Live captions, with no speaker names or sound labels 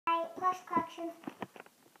plush collection.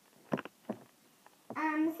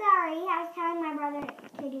 Sorry, I was telling my brother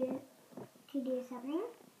to do something.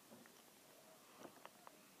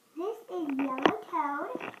 This is Yellow Toad,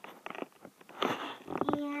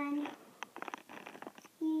 and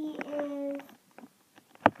he is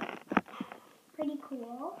pretty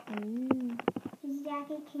cool. His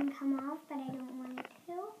jacket can come off, but I don't want it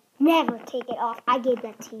to. Never take it off. I gave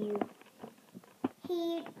that to you.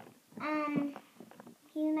 He's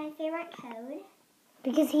my favorite toad.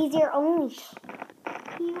 Because he's your only.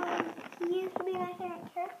 He used to be my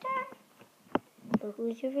favorite character. So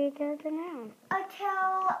who's your favorite character now?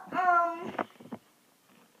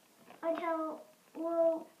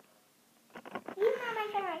 Well, he's not my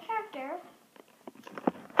favorite character.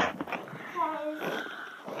 Because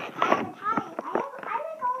I like all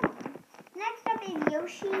of them. Next up is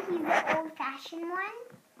Yoshi. He's the old-fashioned one.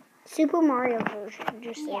 Super Mario version,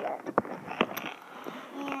 just say that.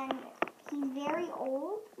 And he's very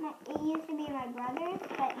old. It used to be my brother's,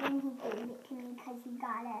 but then he gave it to me because he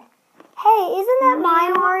got a... Hey, isn't that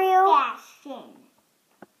my Mario? Fashion.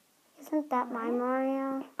 Isn't that my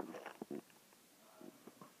Mario?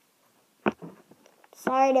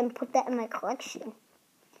 Sorry I didn't put that in my collection.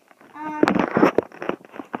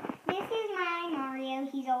 This is my Mario.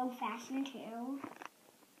 He's old-fashioned too.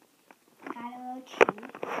 Got a little cheese.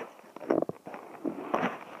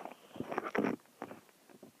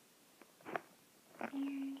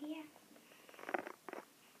 And yeah.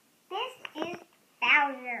 This is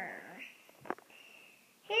Bowser.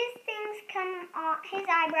 His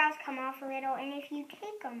eyebrows come off a little, and if you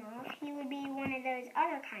take them off, he would be one of those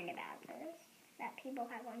other kind of Bowsers that people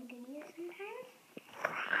have on videos sometimes.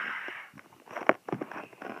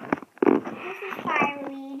 This is Fire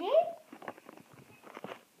Weedy.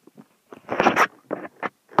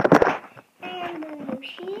 And Blue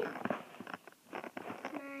Yoshi.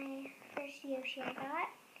 My first Yoshi I got.